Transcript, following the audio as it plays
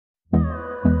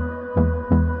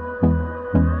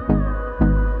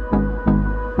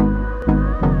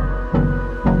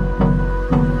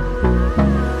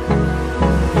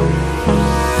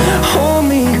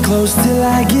close till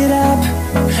I get up.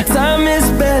 Time is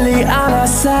barely on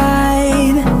our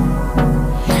side.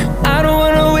 I don't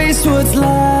wanna waste what's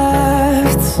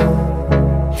left.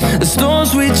 The storms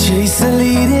we chase are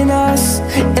leading us,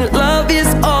 and love is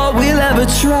all we'll ever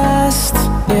trust.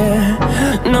 Yeah,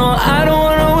 no, I don't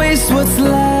wanna waste what's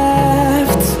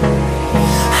left.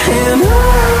 And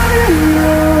on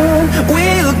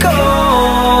we'll go,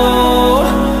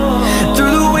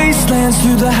 through the wastelands,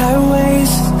 through the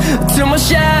highways, till my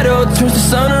shadow turns to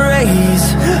sun rays.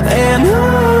 And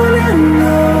on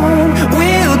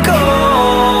we'll go,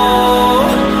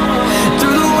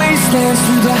 through the wastelands,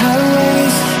 through the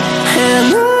highways,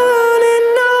 and on we'll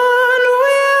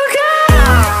go.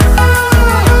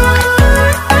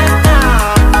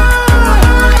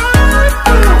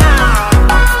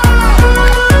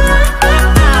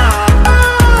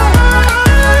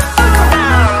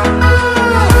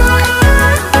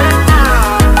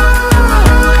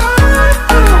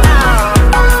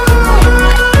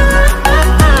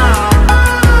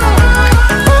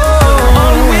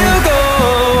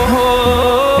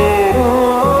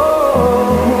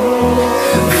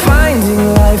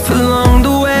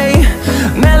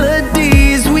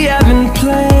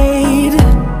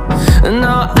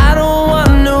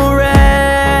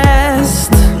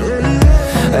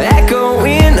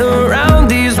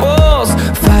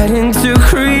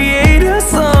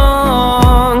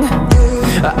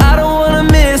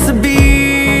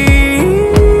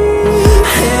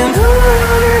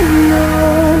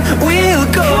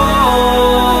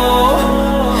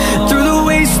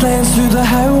 Through the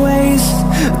highways,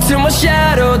 till my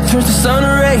shadow turns to sun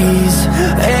rays.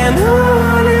 And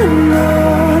on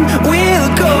we'll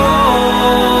go,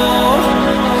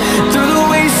 through the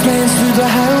wastelands, through the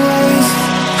highways,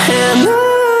 and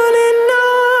on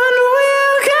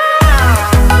we'll go.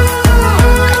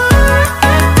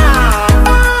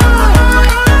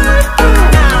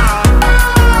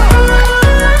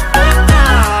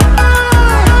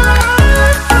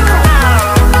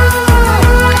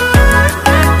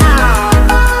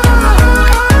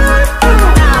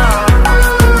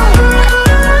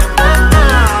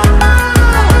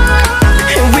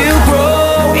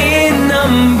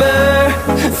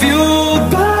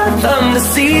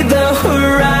 See the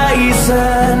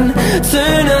horizon,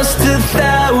 turn us to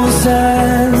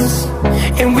thousands,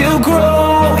 and we'll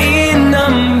grow in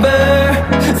number,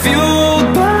 fueled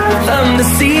by them to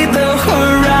see the